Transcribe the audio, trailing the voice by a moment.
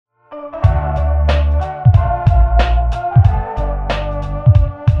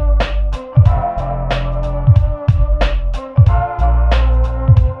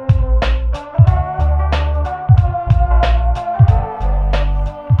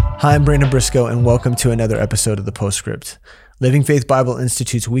Hi, I'm Brandon Briscoe, and welcome to another episode of The Postscript, Living Faith Bible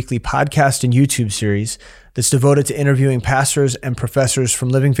Institute's weekly podcast and YouTube series that's devoted to interviewing pastors and professors from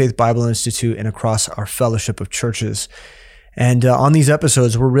Living Faith Bible Institute and across our fellowship of churches. And on these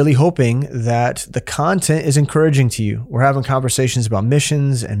episodes, we're really hoping that the content is encouraging to you. We're having conversations about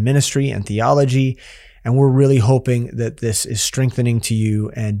missions and ministry and theology, and we're really hoping that this is strengthening to you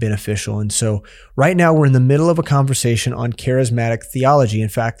and beneficial. And so right now we're in the middle of a conversation on charismatic theology. In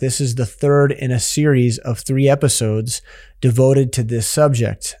fact, this is the third in a series of 3 episodes devoted to this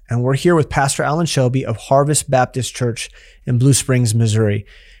subject. And we're here with Pastor Alan Shelby of Harvest Baptist Church in Blue Springs, Missouri.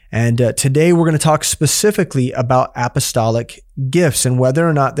 And today we're going to talk specifically about apostolic gifts and whether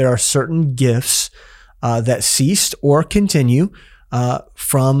or not there are certain gifts that ceased or continue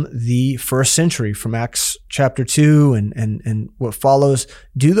from the first century, from Acts chapter 2 and what follows.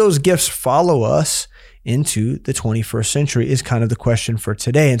 Do those gifts follow us into the 21st century is kind of the question for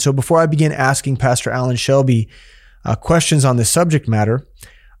today. And so before I begin asking Pastor Alan Shelby questions on this subject matter,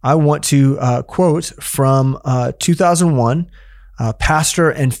 I want to quote from 2001, pastor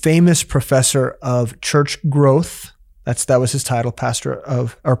and famous professor of church growth. That was his title, professor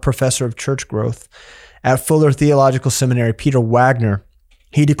of church growth at Fuller Theological Seminary, Peter Wagner.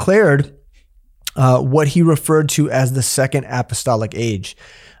 He declared what he referred to as the Second Apostolic Age.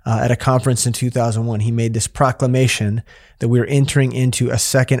 At a conference in 2001, he made this proclamation that we're entering into a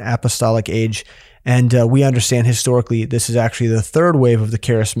Second Apostolic Age. And we understand historically this is actually the third wave of the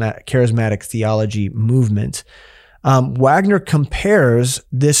charismatic theology movement. Wagner compares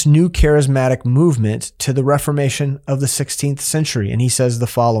this new charismatic movement to the Reformation of the 16th century, and he says the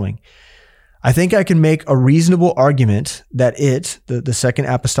following: I think I can make a reasonable argument that the Second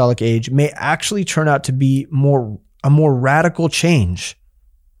Apostolic Age, may actually turn out to be a more radical change.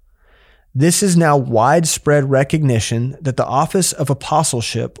 This is now widespread recognition that the office of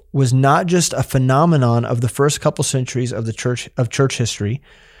apostleship was not just a phenomenon of the first couple centuries of church history,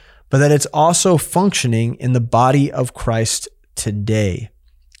 but that it's also functioning in the body of Christ today.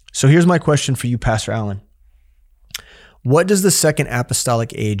 So here's my question for you, Pastor Allen. What does the Second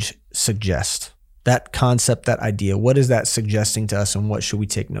Apostolic Age suggest? That concept, that idea, what is that suggesting to us, and what should we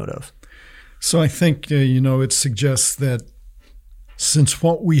take note of? So I think, it suggests that since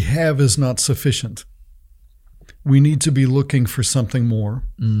what we have is not sufficient, we need to be looking for something more.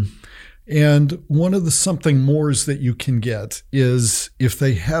 And one of the something mores that you can get is, if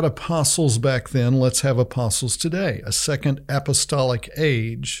they had apostles back then, let's have apostles today. A Second Apostolic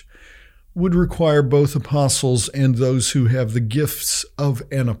Age would require both apostles and those who have the gifts of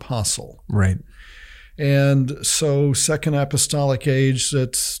an apostle. Right. And so Second Apostolic Age,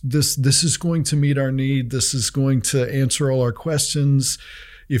 this is going to meet our need. This is going to answer all our questions.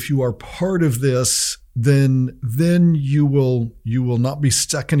 If you are part of this, then you will not be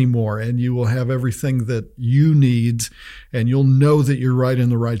stuck anymore, and you will have everything that you need, and you'll know that you're right in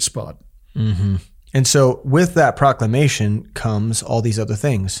the right spot. Mm-hmm. And so with that proclamation comes all these other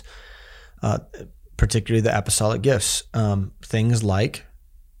things. Particularly the apostolic gifts, things like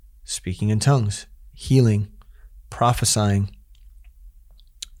speaking in tongues, healing, prophesying.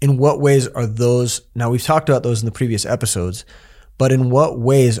 In what ways are those, now we've talked about those in the previous episodes, but in what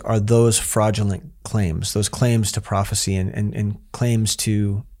ways are those fraudulent claims, those claims to prophecy and claims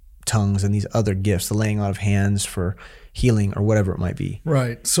to tongues and these other gifts, the laying on of hands for healing or whatever it might be?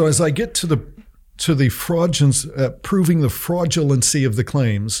 Right. So as I get to the fraudulence, proving the fraudulency of the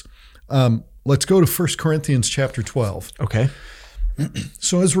claims, let's go to 1 Corinthians chapter 12. Okay.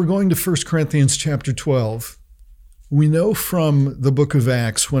 So as we're going to 1 Corinthians chapter 12, we know from the book of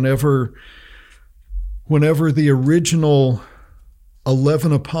Acts, whenever the original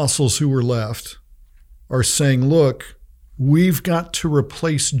 11 apostles who were left are saying, look, we've got to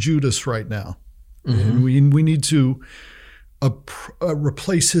replace Judas right now. Mm-hmm. And we need to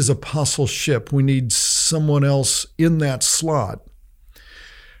replace his apostleship. We need someone else in that slot.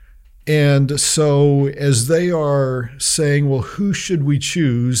 And so as they are saying, well, who should we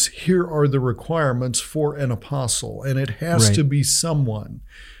choose? Here are the requirements for an apostle. And it has to be someone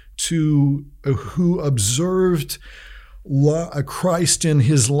who observed Christ in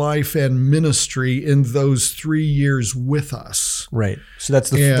his life and ministry in those 3 years with us. Right. So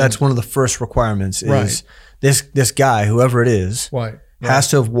that's one of the first requirements is this guy, whoever it is, has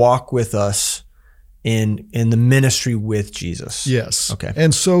to have walked with us in the ministry with Jesus. Yes. Okay.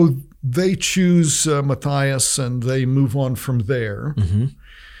 And so they choose Matthias, and they move on from there. Mm-hmm.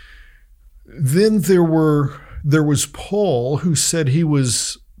 Then there was Paul, who said he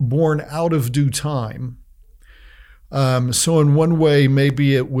was born out of due time. So in one way,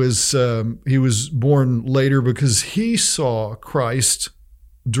 maybe it was he was born later because he saw Christ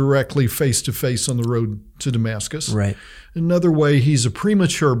directly face-to-face on the road to Damascus. Right. Another way, he's a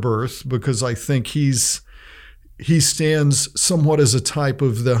premature birth because I think he stands somewhat as a type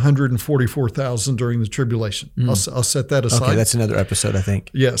of the 144,000 during the tribulation. I'll set that aside. Okay, that's another episode, I think.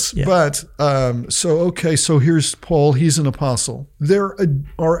 Yes. Yeah. But, so here's Paul. He's an apostle. There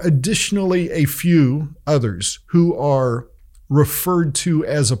are additionally a few others who are referred to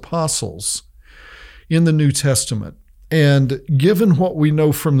as apostles in the New Testament. And given what we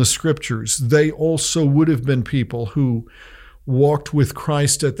know from the scriptures, they also would have been people who walked with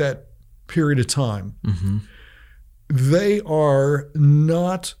Christ at that period of time. Mm-hmm. They are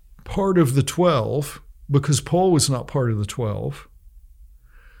not part of the 12 because Paul was not part of the 12.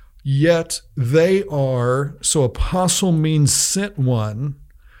 Yet they are, so apostle means sent one.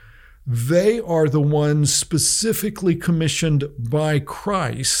 They are the ones specifically commissioned by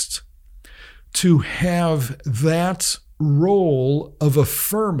Christ to have that role of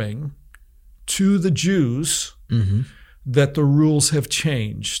affirming to the Jews that the rules have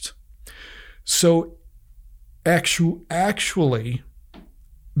changed. So actually,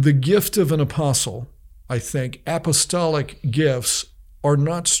 the gift of an apostle, I think, apostolic gifts are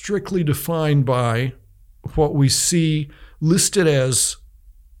not strictly defined by what we see listed as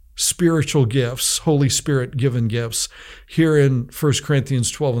spiritual gifts, Holy Spirit given gifts here in 1 Corinthians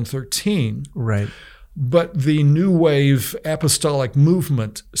 12 and 13. Right. But the New Wave apostolic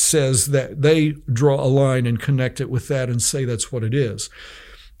movement says that they draw a line and connect it with that and say that's what it is.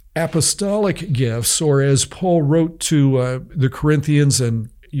 Apostolic gifts, or as Paul wrote to the Corinthians and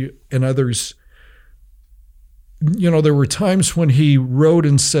others, there were times when he wrote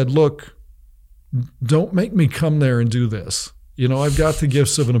and said, look, don't make me come there and do this. I've got the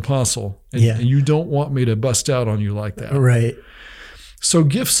gifts of an apostle, and you don't want me to bust out on you like that. Right. So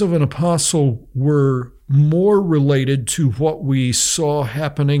gifts of an apostle were more related to what we saw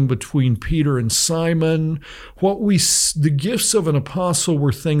happening between Peter and Simon. The gifts of an apostle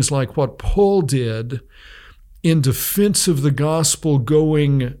were things like what Paul did in defense of the gospel,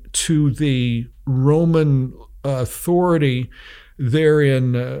 going to the Roman authority there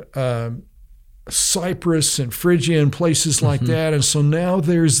in Cyprus and Phrygia and places like that. And so now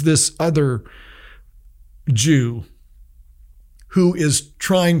there's this other Jew who is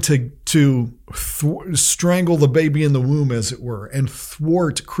trying to strangle the baby in the womb, as it were, and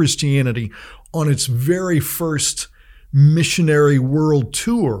thwart Christianity on its very first missionary world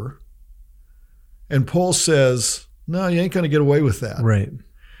tour. And Paul says, no, you ain't going to get away with that. Right.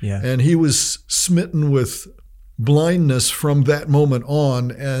 Yeah. And he was smitten with blindness from that moment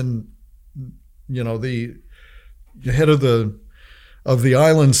on. And, the head of the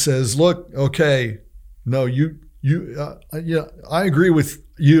island says, look, okay, no, I agree with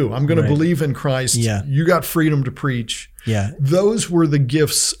you. I'm going to believe in Christ. Yeah. You got freedom to preach. Yeah. Those were the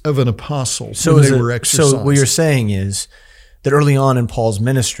gifts of an apostle when they were exercised. So what you're saying is that early on in Paul's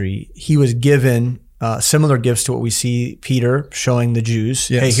ministry, he was given similar gifts to what we see Peter showing the Jews.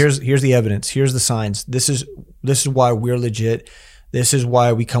 Yes. Hey, here's the evidence. Here's the signs. This is why we're legit. This is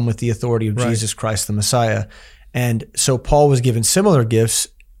why we come with the authority of Jesus Christ, the Messiah. And so Paul was given similar gifts,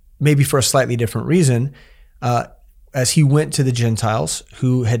 maybe for a slightly different reason, as he went to the Gentiles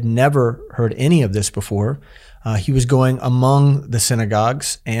who had never heard any of this before. He was going among the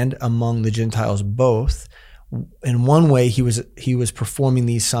synagogues and among the Gentiles both. In one way, he was performing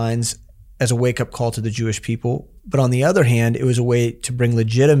these signs as a wake-up call to the Jewish people. But on the other hand, it was a way to bring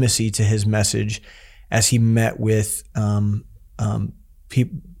legitimacy to his message as he met with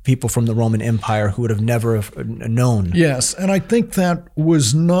people from the Roman Empire who would have never known. Yes, and I think that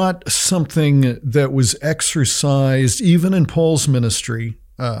was not something that was exercised even in Paul's ministry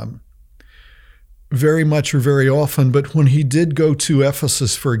very much or very often. But when he did go to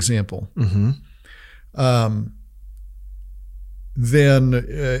Ephesus, for example, then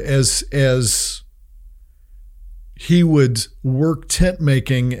as he would work tent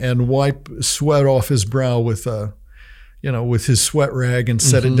making and wipe sweat off his brow with his sweat rag and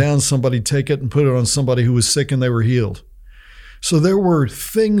set it down, somebody take it and put it on somebody who was sick and they were healed. So there were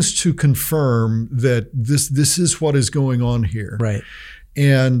things to confirm that this is what is going on here. Right.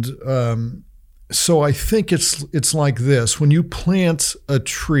 And so I think it's like this. When you plant a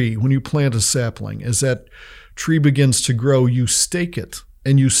tree, when you plant a sapling, as that tree begins to grow, you stake it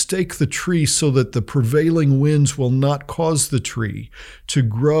and you stake the tree so that the prevailing winds will not cause the tree to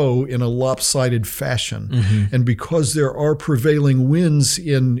grow in a lopsided fashion. Mm-hmm. And because there are prevailing winds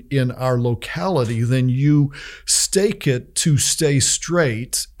in our locality, then you stake it to stay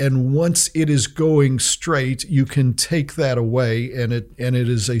straight. And once it is going straight, you can take that away, and it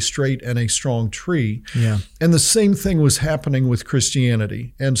is a straight and a strong tree. Yeah. And the same thing was happening with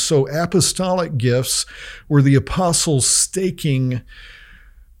Christianity. And so apostolic gifts were the apostles staking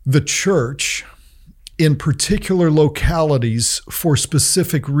the church in particular localities for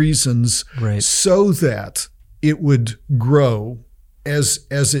specific reasons, right, so that it would grow as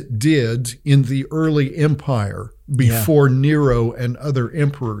it did in the early empire before Nero and other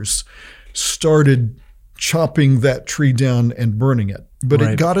emperors started chopping that tree down and burning it. But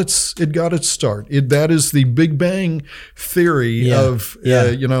right, it got its start. That is the Big Bang theory of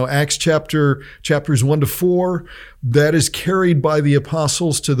Acts chapters 1-4. That is carried by the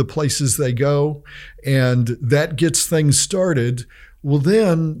apostles to the places they go, and that gets things started. Well,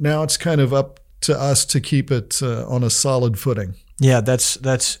 then now it's kind of up to us to keep it on a solid footing. Yeah,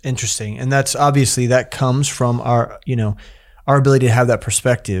 that's interesting, and that's obviously that comes from our ability to have that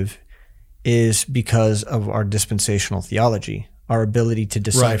perspective is because of our dispensational theology. Our ability to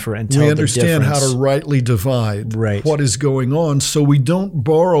decipher and tell the difference. We understand how to rightly divide what is going on, so we don't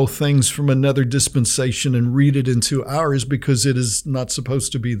borrow things from another dispensation and read it into ours because it is not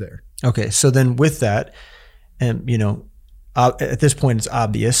supposed to be there. Okay, so then with that, and at this point it's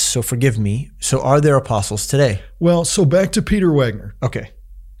obvious, so forgive me. So are there apostles today? Well, so back to Peter Wagner. Okay.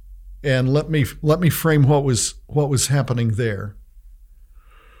 And let me frame what was happening there.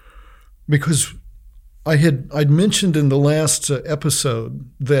 Because I'd mentioned in the last episode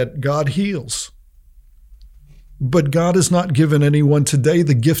that God heals, but God has not given anyone today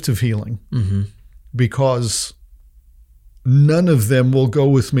the gift of healing, mm-hmm, because none of them will go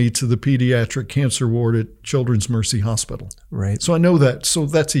with me to the pediatric cancer ward at Children's Mercy Hospital. Right. So I know that. So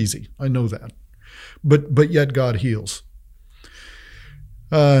that's easy. I know that. But yet God heals.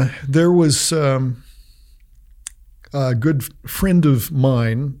 There was a good friend of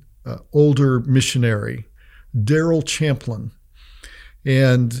mine, older missionary, Daryl Champlin,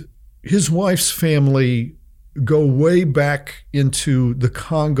 and his wife's family go way back into the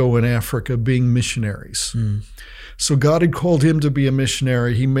Congo in Africa being missionaries. Mm. So God had called him to be a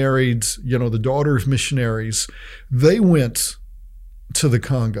missionary. He married, the daughter of missionaries. They went to the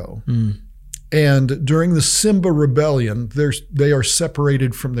Congo. Mm. And during the Simba Rebellion, they are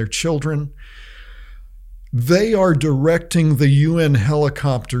separated from their children. They are directing the UN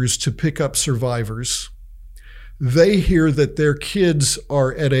helicopters to pick up survivors. They hear that their kids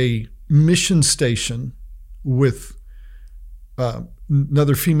are at a mission station with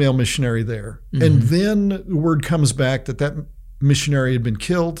another female missionary there. Mm-hmm. And then word comes back that missionary had been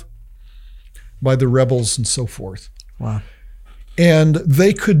killed by the rebels and so forth. Wow. And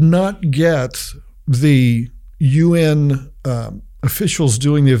they could not get the UN officials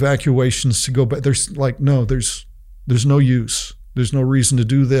doing the evacuations to go back. There's there's no use. There's no reason to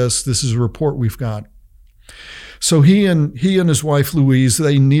do this. This is a report we've got. So he and his wife Louise,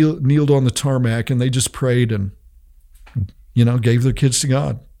 they kneeled on the tarmac and they just prayed and gave their kids to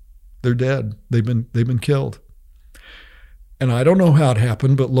God. They're dead. They've been killed. And I don't know how it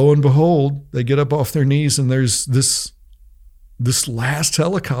happened, but lo and behold, they get up off their knees and there's this last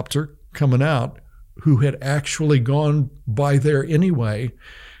helicopter coming out who had actually gone by there anyway,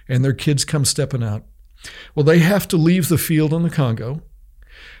 and their kids come stepping out. Well, they have to leave the field in the Congo.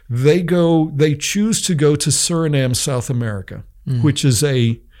 They choose to go to Suriname, South America, which is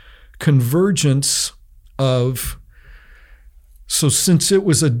a convergence of, so since it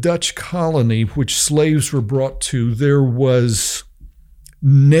was a Dutch colony which slaves were brought to, there was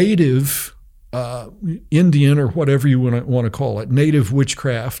native Indian, or whatever you want to call it, native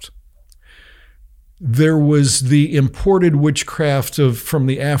witchcraft. There was the imported witchcraft from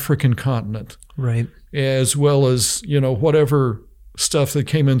the African continent, right, as well as whatever stuff that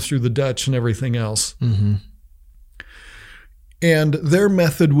came in through the Dutch and everything else. Mm-hmm. And their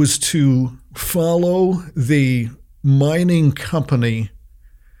method was to follow the mining company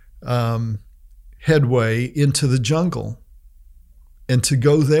headway into the jungle, and to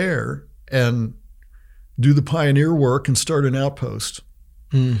go there and do the pioneer work and start an outpost.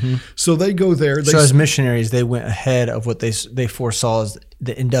 Mm-hmm. So they go there. So as missionaries, they went ahead of what they foresaw as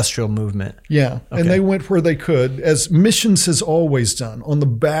the industrial movement. Yeah, okay. And they went where they could, as missions has always done, on the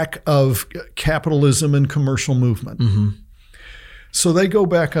back of capitalism and commercial movement. Mm-hmm. So they go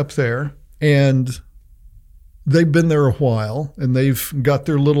back up there, and they've been there a while, and they've got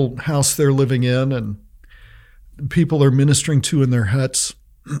their little house they're living in, and people are ministering to in their huts.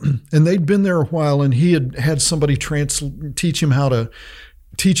 And they'd been there a while, and he had somebody teach him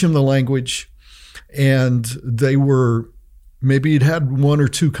the language. And they were, maybe he'd had one or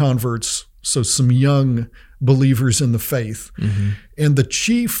two converts, so some young believers in the faith. Mm-hmm. And the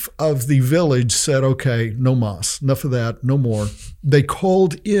chief of the village said, okay, no mas, enough of that, no more. They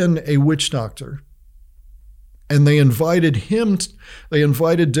called in a witch doctor, and they invited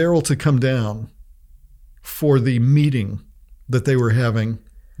Daryl to come down for the meeting that they were having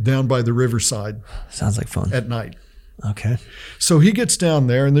down by the riverside. Sounds like fun. At night. Okay. So he gets down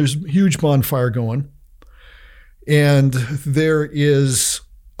there, and there's a huge bonfire going, and there is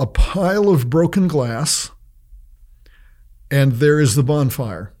a pile of broken glass, and there is the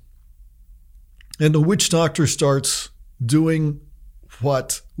bonfire. And the witch doctor starts doing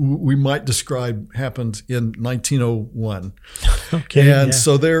what we might describe happened in 1901. Okay. And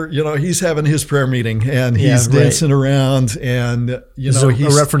so there, he's having his prayer meeting, and he's dancing around, and he's a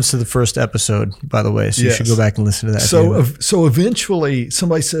reference to the first episode, by the way. So you should go back and listen to that. So eventually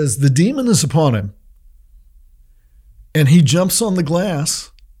somebody says the demon is upon him, and he jumps on the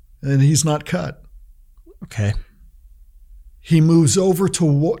glass, and he's not cut. Okay. He moves over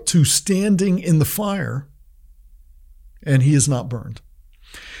to standing in the fire, and he is not burned.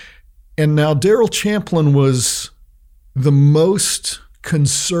 And now Daryl Champlin was the most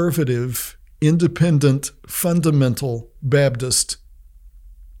conservative, independent, fundamental Baptist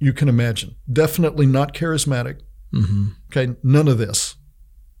you can imagine. Definitely not charismatic. Mm-hmm. Okay, none of this.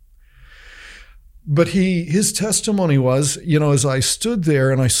 But his testimony was, as I stood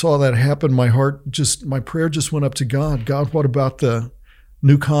there and I saw that happen, my prayer just went up to God. God, what about the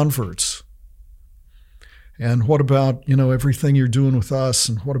new converts? And what about, everything you're doing with us?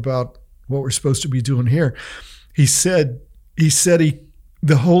 And what about what we're supposed to be doing here? He said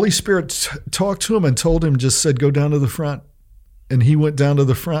the Holy Spirit talked to him and told him, just said, go down to the front. And he went down to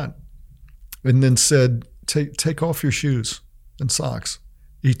the front and then said, take off your shoes and socks.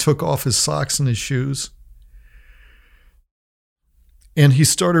 He took off his socks and his shoes. And he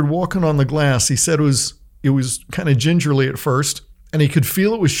started walking on the glass. He said it was kind of gingerly at first, and he could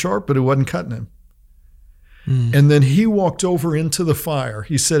feel it was sharp, but it wasn't cutting him. Mm. And then he walked over into the fire.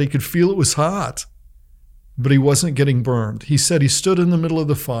 He said he could feel it was hot, but he wasn't getting burned. He said he stood in the middle of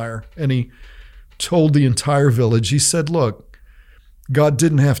the fire, and he told the entire village, he said, look, God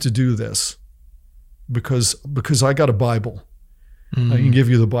didn't have to do this because I got a Bible. Mm-hmm. I can give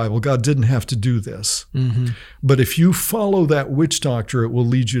you the Bible. God didn't have to do this. Mm-hmm. But if you follow that witch doctor, it will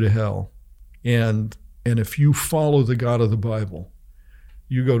lead you to hell. And if you follow the God of the Bible,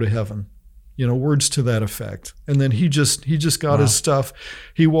 you go to heaven. Words to that effect. And then he just got his stuff.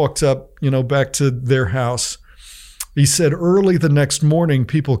 He walked up, back to their house. He said early the next morning,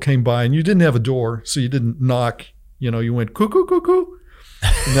 people came by, and you didn't have a door, so you didn't knock. You went cuckoo, cuckoo.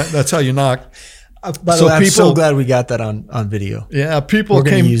 And that's how you knock. By the way, I'm so glad we got that on video. Yeah, we're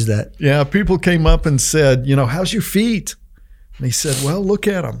going to use that. Yeah, people came up and said, how's your feet? And he said, well, look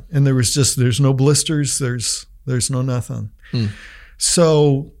at them. And there's no blisters. There's no nothing. Hmm.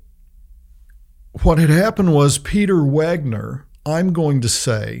 So what had happened was Peter Wagner, I'm going to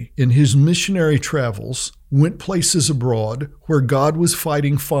say, in his missionary travels, went places abroad where God was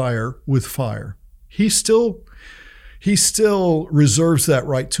fighting fire with fire. He still reserves that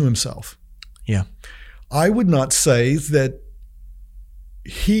right to himself. Yeah. I would not say that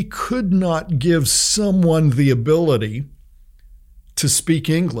he could not give someone the ability to speak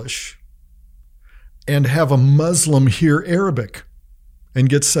English and have a Muslim hear Arabic and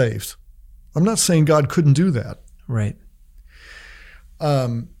get saved. I'm not saying God couldn't do that. Right.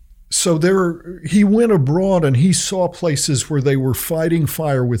 So he went abroad and he saw places where they were fighting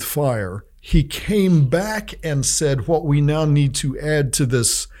fire with fire. He came back and said, what we now need to add to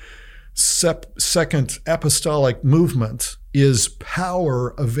this second apostolic movement is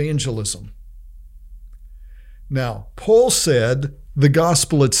power evangelism. Now, Paul said the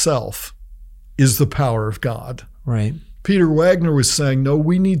gospel itself is the power of God. Right. Peter Wagner was saying, no,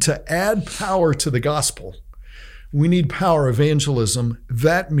 we need to add power to the gospel. We need power evangelism.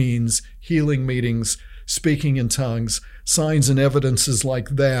 That means healing meetings, speaking in tongues, signs and evidences like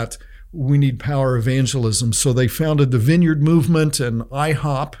that. We need power evangelism. So they founded the Vineyard Movement and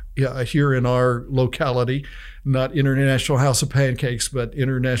IHOP here in our locality, not International House of Pancakes, but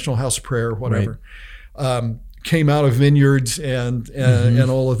International House of Prayer, whatever. Right. Came out of Vineyards and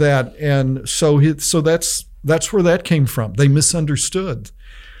all of that. And so that's where that came from. They misunderstood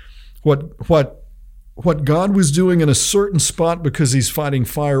what God was doing in a certain spot because he's fighting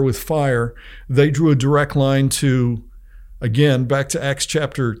fire with fire. They drew a direct line to, again, back to Acts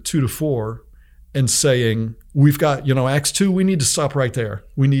chapter 2-4, and saying, we've got, Acts 2, we need to stop right there.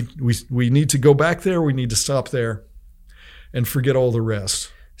 We need to go back there. We need to stop there and forget all the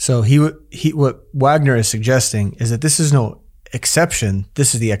rest. So what Wagner is suggesting is that this is no exception.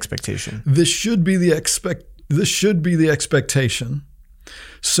 This is the expectation. This should be the expectation.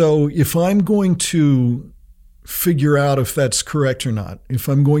 So if I'm going to figure out if that's correct or not, if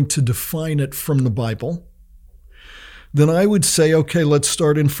I'm going to define it from the Bible, then I would say, okay, let's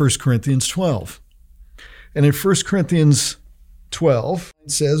start in 1 Corinthians 12. And in 1 Corinthians 12,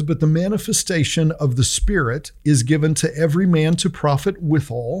 it says, but the manifestation of the Spirit is given to every man to profit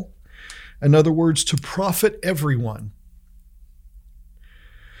withal. In other words, to profit everyone,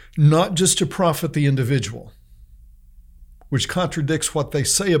 not just to profit the individual, which contradicts what they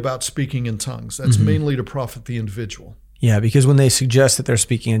say about speaking in tongues. That's mainly to profit the individual. Yeah, because when they suggest that they're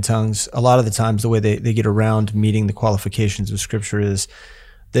speaking in tongues, a lot of the times the way they get around meeting the qualifications of Scripture is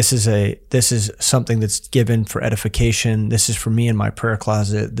this is something that's given for edification. This is for me in my prayer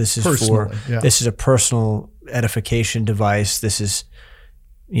closet. This is This is a personal edification device. This is,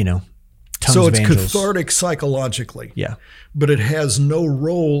 tongues so of it's angels. cathartic psychologically. Yeah. But it has no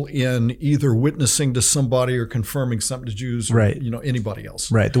role in either witnessing to somebody or confirming something to Jews or anybody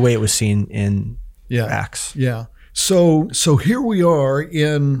else. Right. The way it was seen in Acts. Yeah. So here we are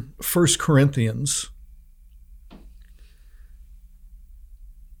in 1 Corinthians.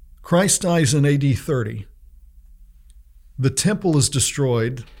 Christ dies in AD 30. The temple is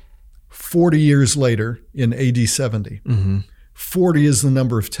destroyed 40 years later in AD 70. 40 is the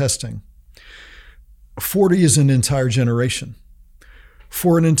number of testing. 40 is an entire generation.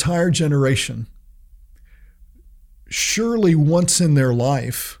 For an entire generation, surely once in their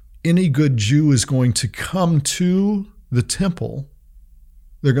life, any good Jew is going to come to the temple.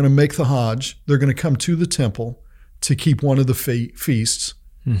 They're going to make the Hajj. They're going to come to the temple to keep one of the feasts,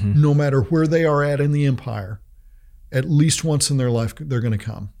 no matter where they are at in the empire. At least once in their life, they're going to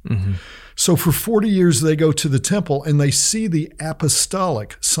come. So for 40 years, they go to the temple and they see the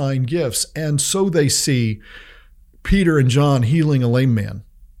apostolic sign gifts. And so they see Peter and John healing a lame man.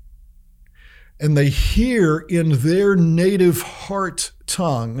 And they hear in their native heart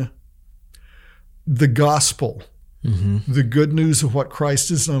tongue the gospel, the good news of what Christ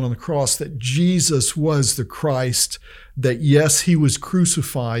has done on the cross, that Jesus was the Christ, that yes, he was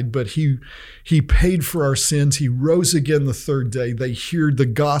crucified, but he paid for our sins. He rose again the third day. They hear the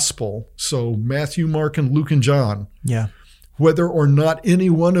gospel. So Matthew, Mark, and Luke, and John. Yeah. Whether or not any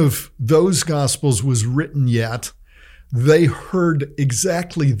one of those gospels was written yet, they heard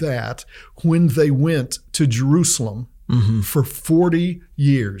exactly that when they went to Jerusalem for 40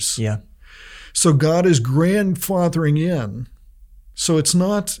 years. Yeah. So God is grandfathering in. So it's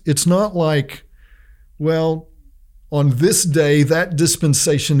not like, well, on this day that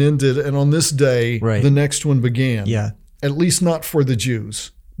dispensation ended, and on this day the next one began. Yeah. At least not for the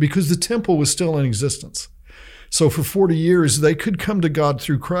Jews, because the temple was still in existence. So for 40 years, they could come to God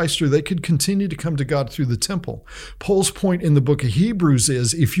through Christ, or they could continue to come to God through the temple. Paul's point in the book of Hebrews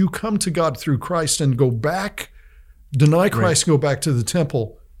is, if you come to God through Christ and go back, deny Christ, go back to the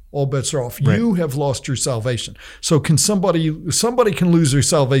temple, all bets are off. You have lost your salvation. So can somebody can lose their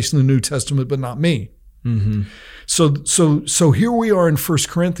salvation in the New Testament, but not me. So here we are in 1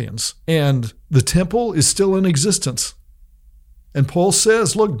 Corinthians, and the temple is still in existence. And Paul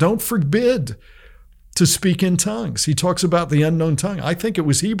says, look, don't forbid to speak in tongues. He talks about the unknown tongue. I think it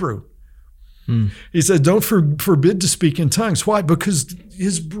was Hebrew. He said, don't forbid to speak in tongues. Why? Because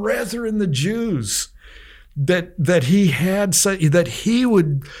his brethren, the Jews, that he had said that he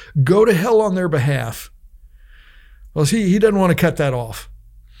would go to hell on their behalf. Well, he doesn't want to cut that off.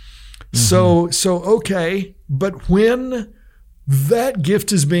 So okay, but when that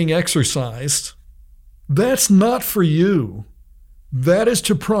gift is being exercised, that's not for you. That is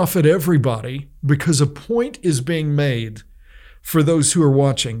to profit everybody, because a point is being made for those who are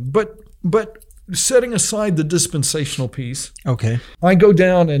watching. But setting aside the dispensational piece, okay, I go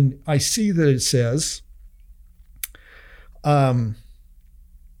down and I see that it says,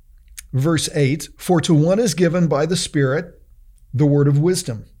 verse 8, for to one is given by the Spirit the word of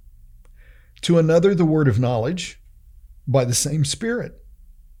wisdom, to another the word of knowledge by the same Spirit,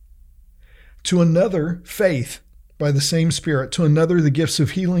 to another faith by the same Spirit, to another the gifts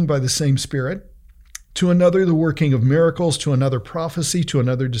of healing by the same Spirit, to another the working of miracles, to another prophecy, to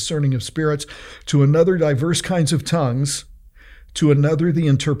another discerning of spirits, to another diverse kinds of tongues, to another the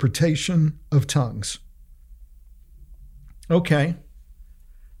interpretation of tongues. Okay.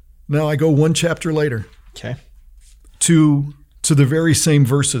 Now I go one chapter later. Okay. To the very same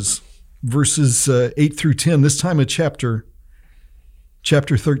verses 8 through 10, this time a chapter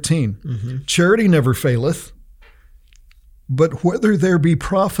chapter 13. Charity never faileth, but whether there be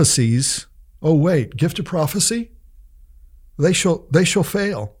prophecies, gift of prophecy, they shall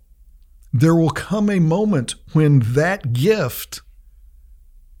fail. There will come a moment when that gift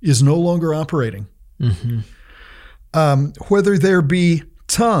is no longer operating. Whether there be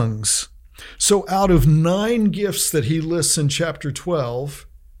tongues. So out of 9 gifts that he lists in chapter 12,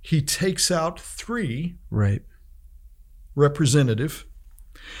 he takes out 3 representative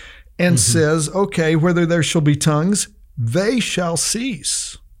and says, okay, whether there shall be tongues, they shall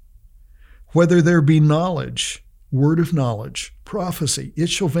cease. Whether there be knowledge, word of knowledge, prophecy, it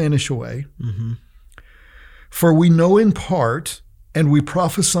shall vanish away. For we know in part, and we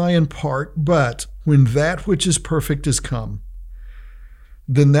prophesy in part, but when that which is perfect is come,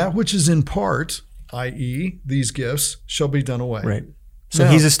 then that which is in part, i.e., these gifts, shall be done away. Right. So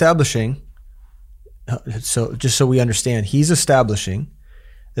he's establishing, so just so we understand, he's establishing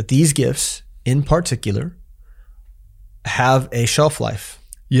that these gifts in particular have a shelf life.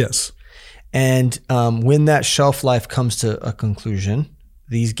 Yes. And when that shelf life comes to a conclusion,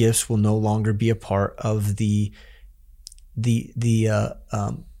 these gifts will no longer be a part of the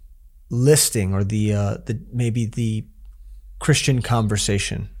listing or maybe the Christian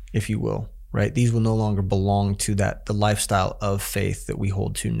conversation, if you will, right? These will no longer belong to the lifestyle of faith that we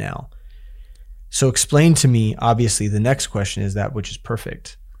hold to now. So explain to me, obviously, the next question is that which is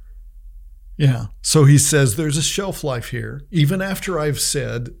perfect. Yeah. So he says there's a shelf life here, even after I've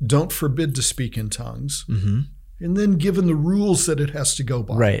said, don't forbid to speak in tongues. And then given the rules that it has to go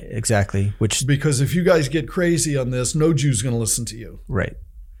by. Right, exactly. Because if you guys get crazy on this, no Jew's going to listen to you. Right.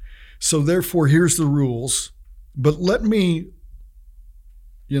 So therefore, here's the rules. But let me,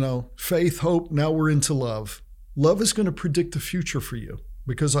 faith, hope, now we're into love. Love is going to predict the future for you.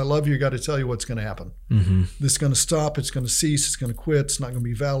 Because I love you, I got to tell you what's going to happen. This is going to stop. It's going to cease. It's going to quit. It's not going to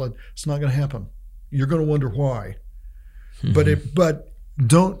be valid. It's not going to happen. You're going to wonder why. But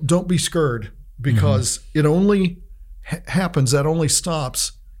don't be scared, because it only happens. That only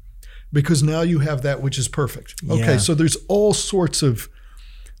stops because now you have that which is perfect. Okay, so there's all sorts of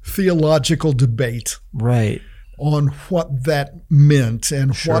theological debate, right, on what that meant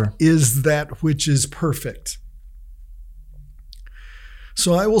and what is that which is perfect.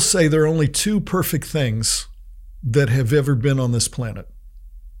 So I will say there are only 2 perfect things that have ever been on this planet.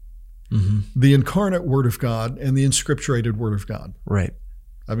 The incarnate Word of God and the inscripturated Word of God. Right.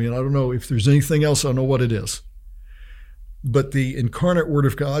 I mean, I don't know if there's anything else, I don't know what it is. But the incarnate Word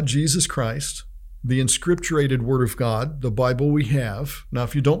of God, Jesus Christ, the inscripturated Word of God, the Bible we have. Now,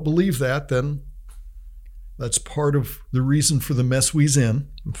 if you don't believe that, then that's part of the reason for the mess we's in.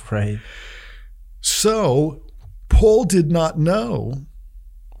 Right. So Paul did not know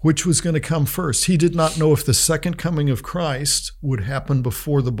which was going to come first. He did not know if the second coming of Christ would happen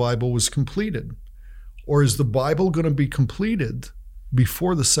before the Bible was completed, or is the Bible going to be completed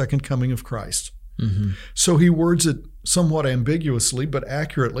before the second coming of Christ? So he words it somewhat ambiguously, but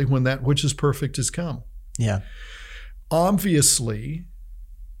accurately, when that which is perfect is come. Yeah. Obviously,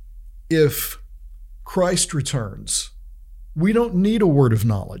 if Christ returns, we don't need a word of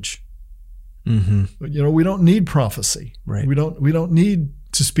knowledge. We don't need prophecy. Right. We don't need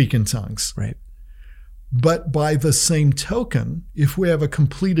to speak in tongues. Right. But by the same token, if we have a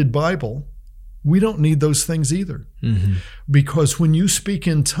completed Bible, we don't need those things either. Because when you speak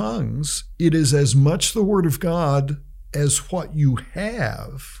in tongues, it is as much the Word of God as what you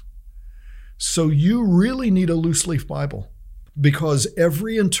have. So you really need a loose leaf Bible, because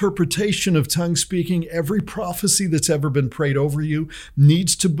every interpretation of tongue speaking, every prophecy that's ever been prayed over you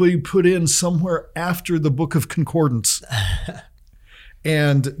needs to be put in somewhere after the book of concordance.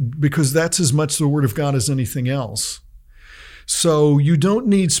 And because that's as much the Word of God as anything else. So you don't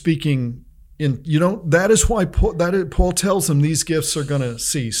need speaking in, that is why Paul tells them these gifts are going to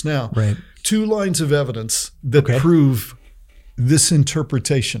cease. Now, 2 lines of evidence that prove this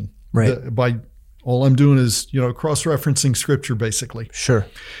interpretation. By all I'm doing is, cross-referencing Scripture, basically. Sure.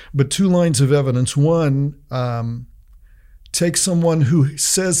 But 2 lines of evidence. One, take someone who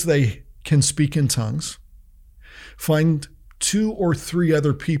says they can speak in tongues, find 2 or 3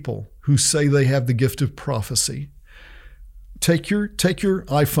 other people who say they have the gift of prophecy. Take your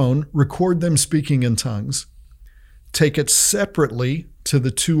iPhone, record them speaking in tongues, take it separately to the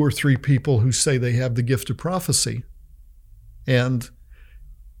 2 or 3 people who say they have the gift of prophecy. And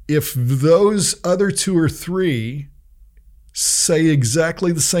if those other 2 or 3 say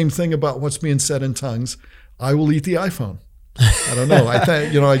exactly the same thing about what's being said in tongues, I will eat the iPhone. I don't know. I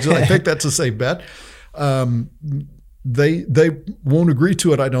think that's a safe bet. They won't agree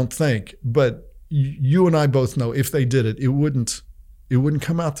to it, I don't think. But you and I both know if they did it, it wouldn't it wouldn't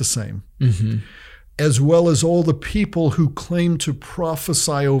come out the same. As well as all the people who claim to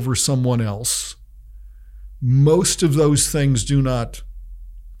prophesy over someone else. Most of those things do not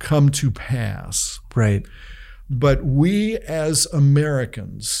come to pass. Right. But we as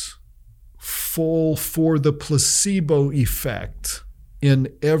Americans fall for the placebo effect in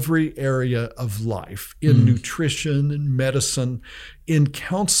every area of life, in nutrition, in medicine, in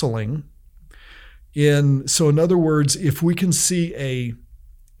counseling. So in other words, if we can see a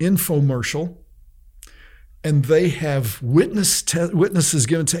infomercial and they have witnesses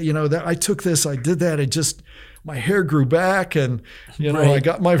given to, that I took this, I did that, my hair grew back and, I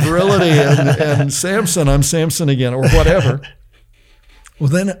got my virility and Samson, I'm Samson again, or whatever. Well,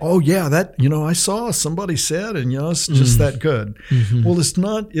 then, I saw somebody said, and it's just that good. Well, it's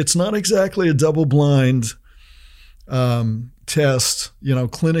not exactly a double-blind test,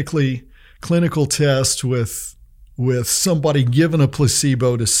 clinical test with somebody given a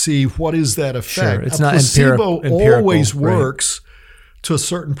placebo to see what is that effect. Sure. It's a not placebo empirical, always works to a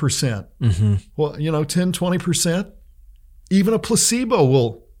certain percent. Well, 10, 20%, even a placebo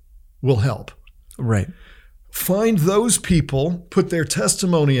will help. Right. Find those people, put their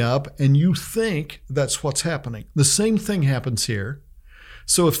testimony up, and you think that's what's happening. The same thing happens here.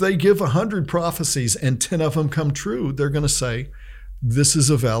 So if they give 100 prophecies and 10 of them come true, they're going to say, this is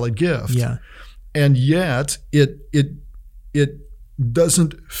a valid gift. Yeah. And yet it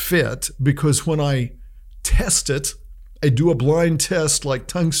doesn't fit, because when I test it, I do a blind test like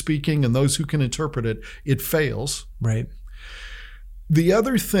tongue speaking and those who can interpret it, it fails. Right. The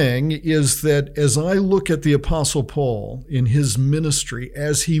other thing is that as I look at the Apostle Paul in his ministry,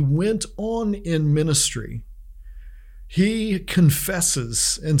 as he went on in ministry, he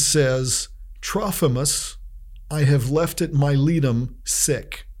confesses and says, Trophimus, I have left at Miletum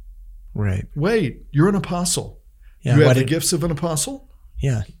sick. Right. Wait, you're an apostle. Yeah, you have the gifts of an apostle?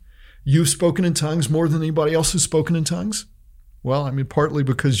 Yeah. You've spoken in tongues more than anybody else who's spoken in tongues? Well, partly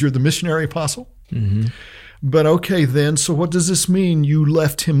because you're the missionary apostle. But okay, then, so what does this mean? You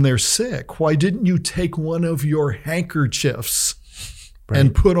left him there sick. Why didn't you take one of your handkerchiefs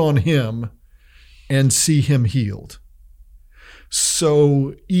and put on him and see him healed?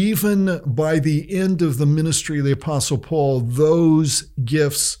 So even by the end of the ministry of the Apostle Paul, those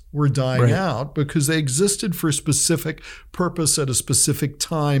gifts were dying out because they existed for a specific purpose at a specific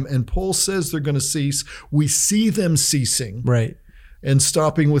time. And Paul says they're going to cease. We see them ceasing and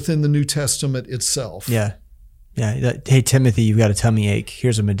stopping within the New Testament itself. Yeah. Yeah. Hey, Timothy, you've got a tummy ache.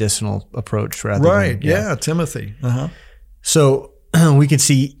 Here's a medicinal approach rather than... Yeah, Timothy. So we can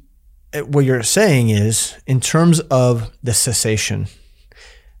see what you're saying is, in terms of the cessation,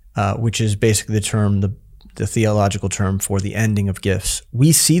 which is basically the term, the theological term for the ending of gifts,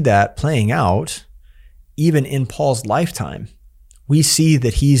 we see that playing out even in Paul's lifetime. We see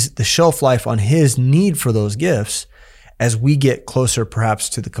that the shelf life on his need for those gifts, as we get closer perhaps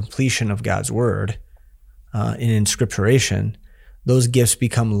to the completion of God's word in inscripturation, those gifts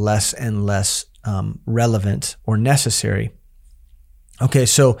become less and less relevant or necessary. Okay,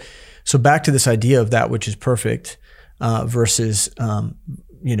 so back to this idea of that which is perfect versus the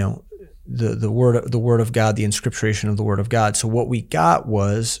word of God, the inscripturation of the word of God. So what we got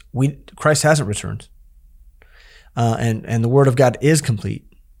was Christ hasn't returned, and the word of God is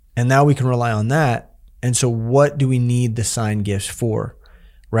complete, and now we can rely on that. And so what do we need the sign gifts for?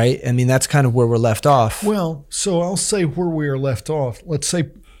 Right? That's kind of where we're left off. Well, so I'll say where we are left off. Let's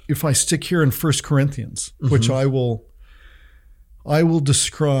say if I stick here in 1 Corinthians, which I will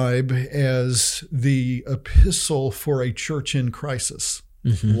describe as the epistle for a church in crisis,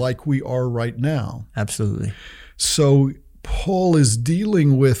 like we are right now. Absolutely. So Paul is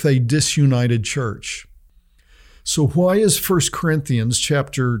dealing with a disunited church. So why is 1 Corinthians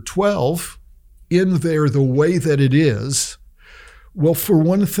chapter 12 in there the way that it is? Well, for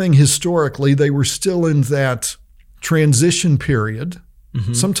one thing, historically, they were still in that transition period.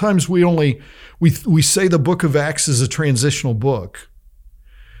 Sometimes we say the book of Acts is a transitional book,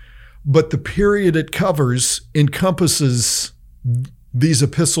 but the period it covers encompasses these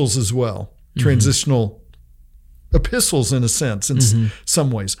epistles as well, transitional epistles in a sense, in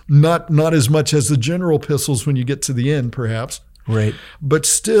some ways. Not as much as the general epistles when you get to the end, perhaps. Right. But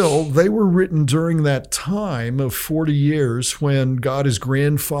still, they were written during that time of 40 years when God is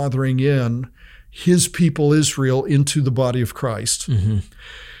grandfathering in his people Israel into the body of Christ.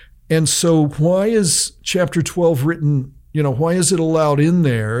 And so why is chapter 12 written, why is it allowed in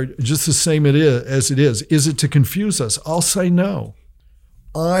there just the same as it is? Is it to confuse us? I'll say no.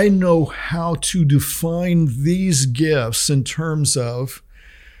 I know how to define these gifts in terms of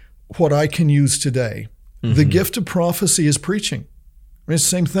what I can use today. The gift of prophecy is preaching. mean, it's the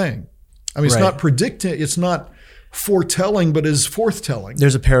same thing. I mean, it's Right. not predicting, it's not foretelling, but is forthtelling.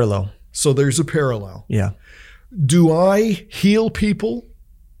 There's a parallel. So there's a parallel. Yeah. Do I heal people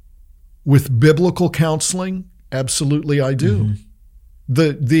with biblical counseling? Absolutely, I do.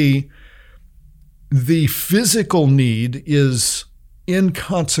 The physical need is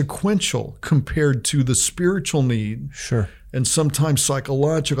inconsequential compared to the spiritual need. Sure. And sometimes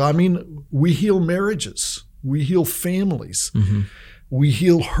psychological. I mean, we heal marriages. We heal families. We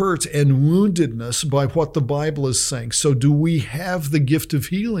heal hurt and woundedness by what the Bible is saying. So do we have the gift of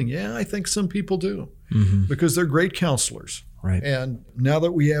healing? Yeah, I think some people do because they're great counselors. Right. And now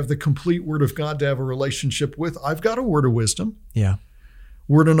that we have the complete Word of God to have a relationship with, I've got a word of wisdom. Yeah.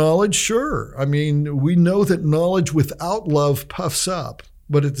 Word of knowledge, sure. I mean, we know that knowledge without love puffs up.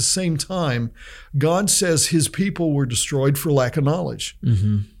 But at the same time, God says his people were destroyed for lack of knowledge.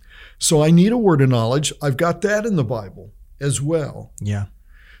 So I need a word of knowledge. I've got that in the Bible as well. Yeah.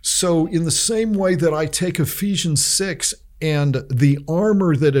 So in the same way that I take Ephesians 6 and the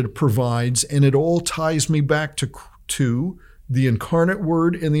armor that it provides, and it all ties me back to the incarnate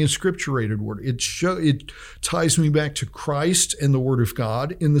word and the inscripturated word. It ties me back to Christ and the Word of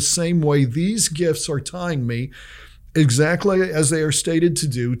God. In the same way, these gifts are tying me exactly as they are stated to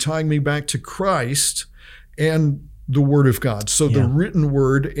do, tying me back to Christ and the Word of God. So the written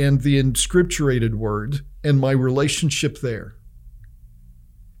word and the inscripturated word and my relationship there.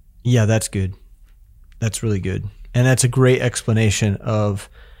 Yeah, that's good. That's really good. And that's a great explanation of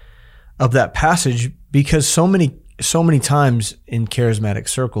that passage, because so many times in charismatic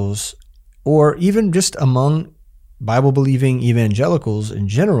circles, or even just among Bible-believing evangelicals in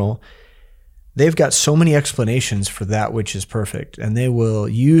general, they've got so many explanations for that which is perfect, and they will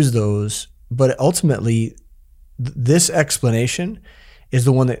use those. But ultimately, this explanation is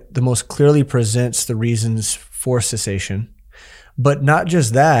the one that the most clearly presents the reasons for cessation. But not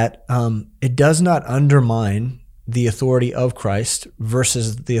just that, it does not undermine the authority of Christ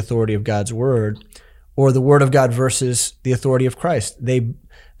versus the authority of God's word, or the word of God versus the authority of Christ. They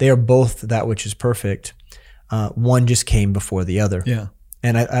are both that which is perfect. One just came before the other. Yeah.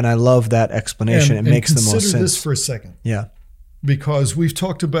 And I love that explanation. It makes the most sense. Consider this for a second. Yeah. Because we've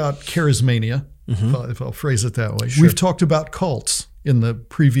talked about charismania, if I'll phrase it that way. Sure. We've talked about cults in the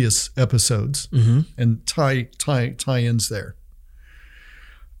previous episodes and tie-ins there.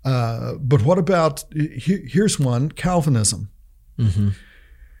 But what about, here's one, Calvinism.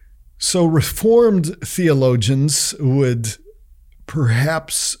 So Reformed theologians would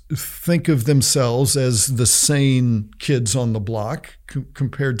perhaps think of themselves as the sane kids on the block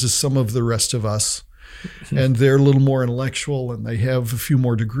compared to some of the rest of us. And they're a little more intellectual, and they have a few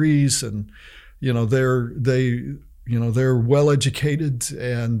more degrees, and they're well educated.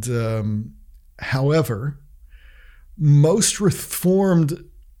 And however, most Reformed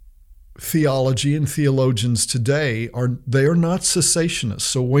theology and theologians today are not cessationists.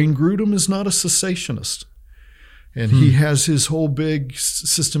 So Wayne Grudem is not a cessationist, and he has his whole big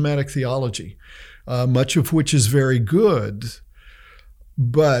systematic theology, much of which is very good.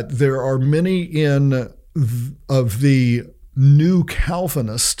 But there are many of the new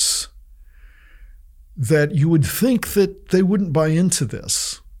Calvinists that you would think that they wouldn't buy into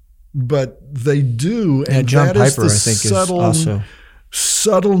this, but they do. And John that Piper, is the I think, is also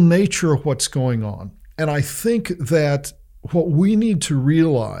subtle nature of what's going on. And I think that what we need to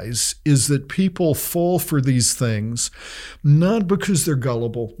realize is that people fall for these things not because they're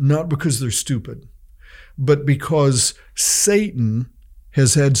gullible, not because they're stupid, but because Satan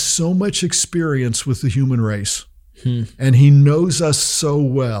has had so much experience with the human race, and he knows us so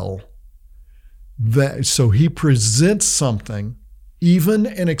well that so he presents something, even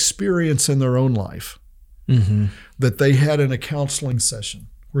an experience in their own life, that they had in a counseling session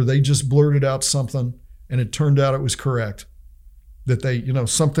where they just blurted out something and it turned out it was correct. That they,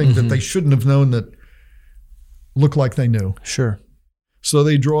 something that they shouldn't have known that looked like they knew. Sure. So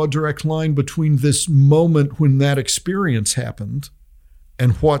they draw a direct line between this moment when that experience happened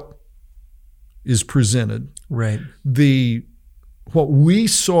and what is presented. Right. What we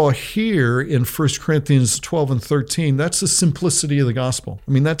saw here in 1 Corinthians 12 and 13, that's the simplicity of the gospel.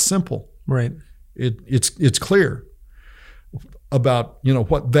 I mean, that's simple. Right. It's clear about,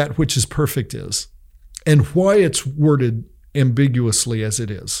 what that which is perfect is and why it's worded ambiguously as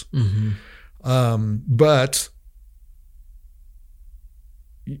it is. But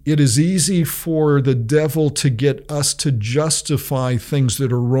it is easy for the devil to get us to justify things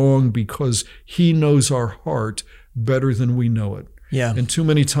that are wrong because he knows our heart better than we know it. Yeah. And too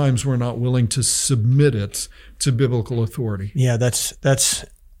many times we're not willing to submit it to biblical authority. Yeah, that's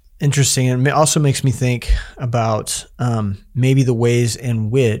interesting. And it also makes me think about maybe the ways in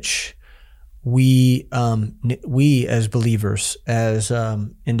which we as believers, as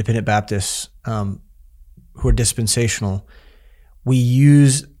independent Baptists who are dispensational, we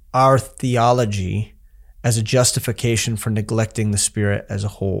use our theology as a justification for neglecting the Spirit as a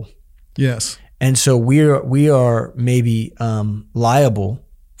whole. Yes. And so we are maybe liable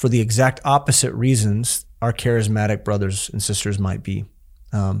for the exact opposite reasons our charismatic brothers and sisters might be,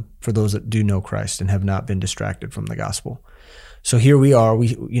 for those that do know Christ and have not been distracted from the gospel. So here we are.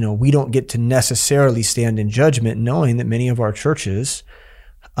 We don't get to necessarily stand in judgment, knowing that many of our churches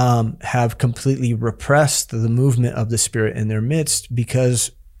have completely repressed the movement of the Spirit in their midst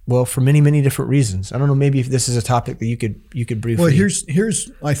because, well, for many, many different reasons. I don't know. Maybe if this is a topic that you could briefly. Well,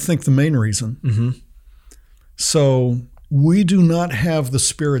 here's I think the main reason. Mm-hmm. So we do not have the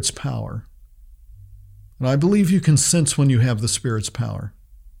Spirit's power, and I believe you can sense when you have the Spirit's power.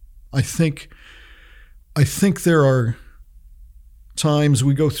 I think there are times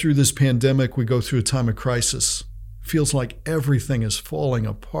we go through this pandemic, we go through a time of crisis. Feels like everything is falling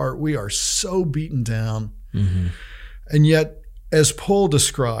apart. We are so beaten down. Mm-hmm. And yet, as Paul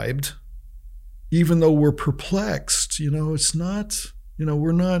described, even though we're perplexed, it's not,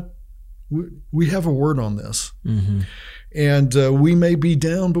 we're not, we have a word on this. Mm-hmm. And we may be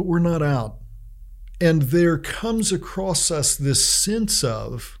down, but we're not out. And there comes across us this sense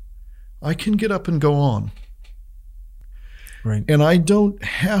of, I can get up and go on. Right. And I don't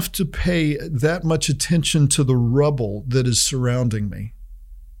have to pay that much attention to the rubble that is surrounding me.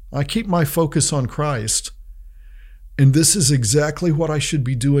 I keep my focus on Christ, and this is exactly what I should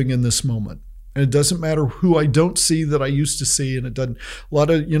be doing in this moment. And it doesn't matter who I don't see that I used to see, and it doesn't. A lot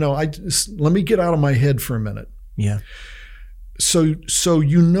of let me get out of my head for a minute. Yeah. So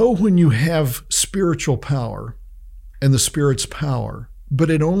when you have spiritual power and the Spirit's power, but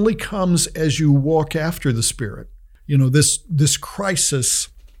it only comes as you walk after the Spirit. This crisis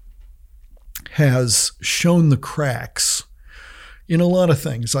has shown the cracks in a lot of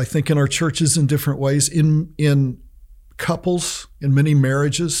things. I think in our churches in different ways, in couples, in many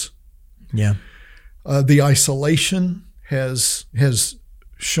marriages. Yeah. The isolation has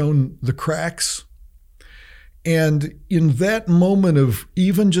shown the cracks. And in that moment of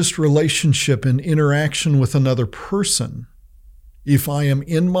even just relationship and interaction with another person, if I am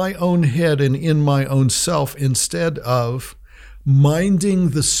in my own head and in my own self instead of minding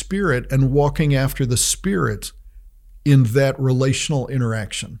the Spirit and walking after the Spirit in that relational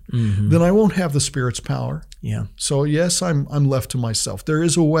interaction, mm-hmm. then I won't have the Spirit's power. Yeah. So yes, I'm left to myself. There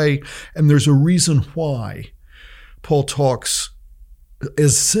is a way, and there's a reason why Paul talks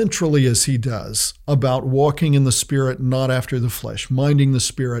as centrally as he does about walking in the Spirit, not after the flesh, minding the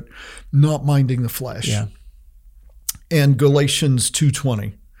Spirit, not minding the flesh. Yeah. And Galatians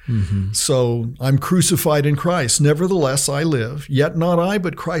 2:20. Mm-hmm. So I'm crucified in Christ. Nevertheless, I live, yet not I,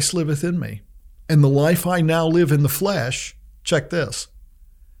 but Christ liveth in me. And the life I now live in the flesh, check this,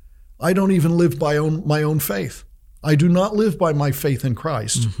 I don't even live by my own faith. I do not live by my faith in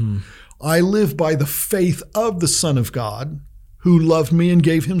Christ. Mm-hmm. I live by the faith of the Son of God who loved me and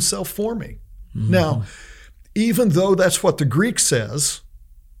gave himself for me. Mm-hmm. Now, even though that's what the Greek says,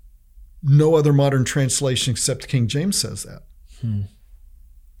 no other modern translation except King James says that.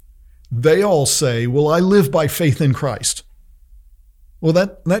 They all say, well, I live by faith in Christ. Well,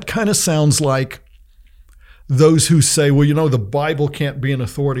 that kind of sounds like those who say, well, the Bible can't be an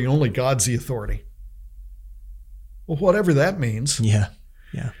authority, only God's the authority. Well, whatever that means. Yeah.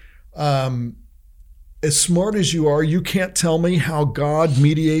 Yeah. As smart as you are, you can't tell me how God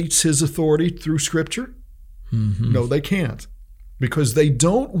mediates his authority through Scripture? Mm-hmm. No, they can't. Because they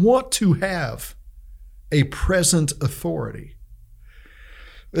don't want to have a present authority.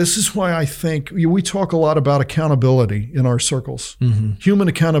 This is why I think we talk a lot about accountability in our circles. Mm-hmm. Human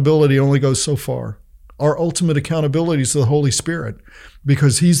accountability only goes so far. Our ultimate accountability is the Holy Spirit,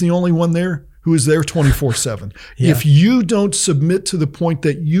 because he's the only one there who is there 24/7. Yeah. If you don't submit to the point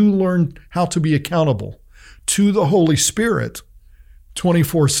that you learn how to be accountable to the Holy Spirit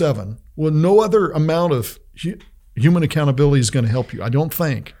 24/7, well, no other amount of human accountability is going to help you, I don't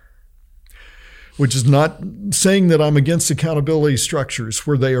think. Which is not saying that I'm against accountability structures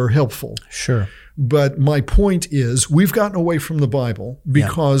where they are helpful. Sure. But my point is, we've gotten away from the Bible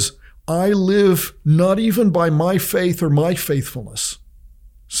because I live not even by my faith or my faithfulness.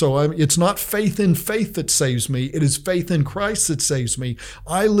 So it's not faith in faith that saves me. It is faith in Christ that saves me.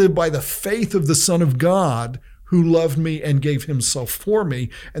 I live by the faith of the Son of God who loved me and gave himself for me.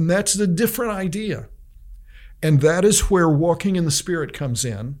 And that's a different idea. And that is where walking in the Spirit comes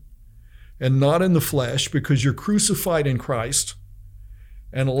in, and not in the flesh, because you're crucified in Christ.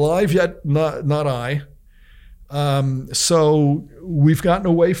 and alive yet not I. So we've gotten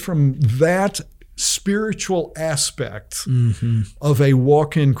away from that spiritual aspect of a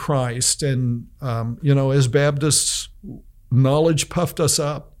walk in Christ. And, as Baptists, knowledge puffed us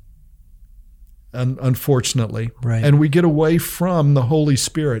up, unfortunately. Right. And we get away from the Holy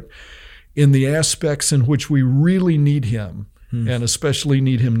Spirit in the aspects in which we really need him, and especially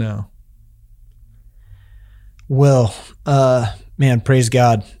need him now. Well, man, praise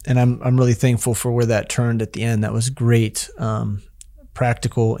God. And I'm really thankful for where that turned at the end. That was great,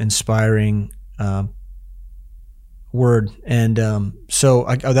 practical, inspiring word. And so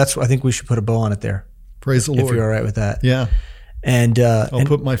I think we should put a bow on it there. Praise the Lord. If you're all right with that. Yeah. And I'll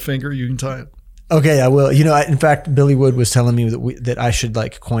put my finger, you can tie it. Okay, I will. In fact, Billy Wood was telling me that I should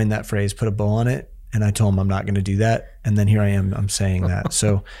coin that phrase, put a bow on it. And I told him I'm not going to do that. And then here I am, I'm saying that.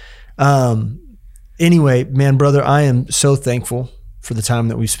 So anyway, man, brother, I am so thankful for the time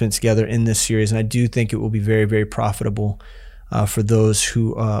that we've spent together in this series. And I do think it will be very, very profitable for those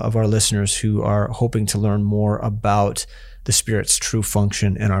who of our listeners who are hoping to learn more about the Spirit's true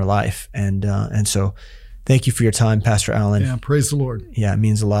function in our life. And so thank you for your time, Pastor Allen. Yeah, praise the Lord. Yeah, it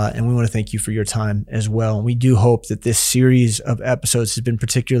means a lot. And we want to thank you for your time as well. We do hope that this series of episodes has been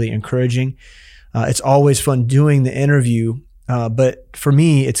particularly encouraging. It's always fun doing the interview, but for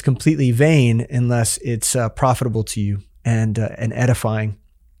me, it's completely vain unless it's profitable to you and edifying.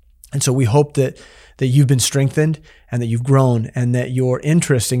 And so we hope that you've been strengthened and that you've grown and that your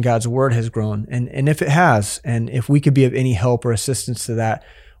interest in God's word has grown. And if it has, and if we could be of any help or assistance to that,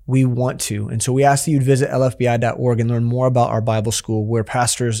 we want to. And so we ask that you'd visit lfbi.org and learn more about our Bible school, where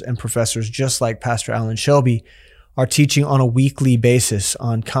pastors and professors just like Pastor Alan Shelby are teaching on a weekly basis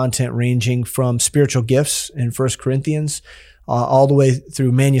on content ranging from spiritual gifts in 1 Corinthians all the way through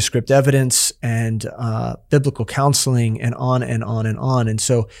manuscript evidence and biblical counseling and on and on and on. And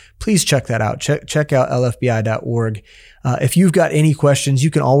so please check that out. Check out lfbi.org. If you've got any questions,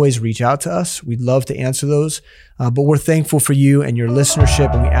 you can always reach out to us. We'd love to answer those. But we're thankful for you and your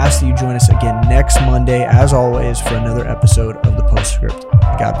listenership, and we ask that you join us again next Monday, as always, for another episode of The Postscript.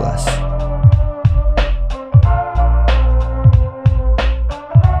 God bless.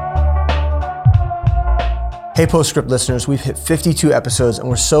 Hey, Postscript listeners, we've hit 52 episodes, and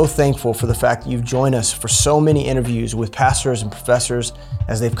we're so thankful for the fact that you've joined us for so many interviews with pastors and professors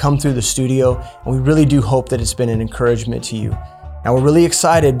as they've come through the studio, and we really do hope that it's been an encouragement to you. Now, we're really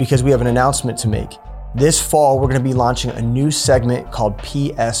excited because we have an announcement to make. This fall, we're going to be launching a new segment called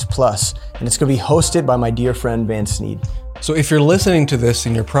PS Plus, and it's going to be hosted by my dear friend Van Sneed. So if you're listening to this,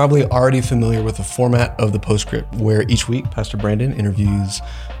 then you're probably already familiar with the format of the Postscript, where each week Pastor Brandon interviews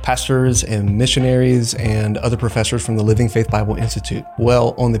pastors and missionaries and other professors from the Living Faith Bible Institute.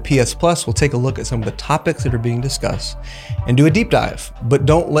 Well, on the PS Plus, we'll take a look at some of the topics that are being discussed and do a deep dive, but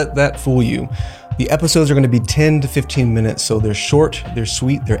don't let that fool you. The episodes are going to be 10 to 15 minutes, so they're short, they're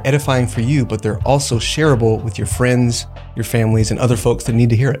sweet, they're edifying for you, but they're also shareable with your friends, your families, and other folks that need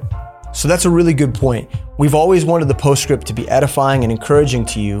to hear it. So that's a really good point. We've always wanted the Postscript to be edifying and encouraging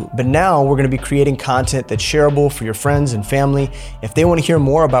to you, but now we're going to be creating content that's shareable for your friends and family. If they want to hear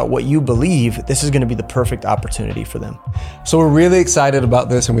more about what you believe, this is going to be the perfect opportunity for them. So we're really excited about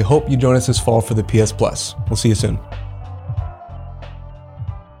this, and we hope you join us this fall for the PS Plus. We'll see you soon.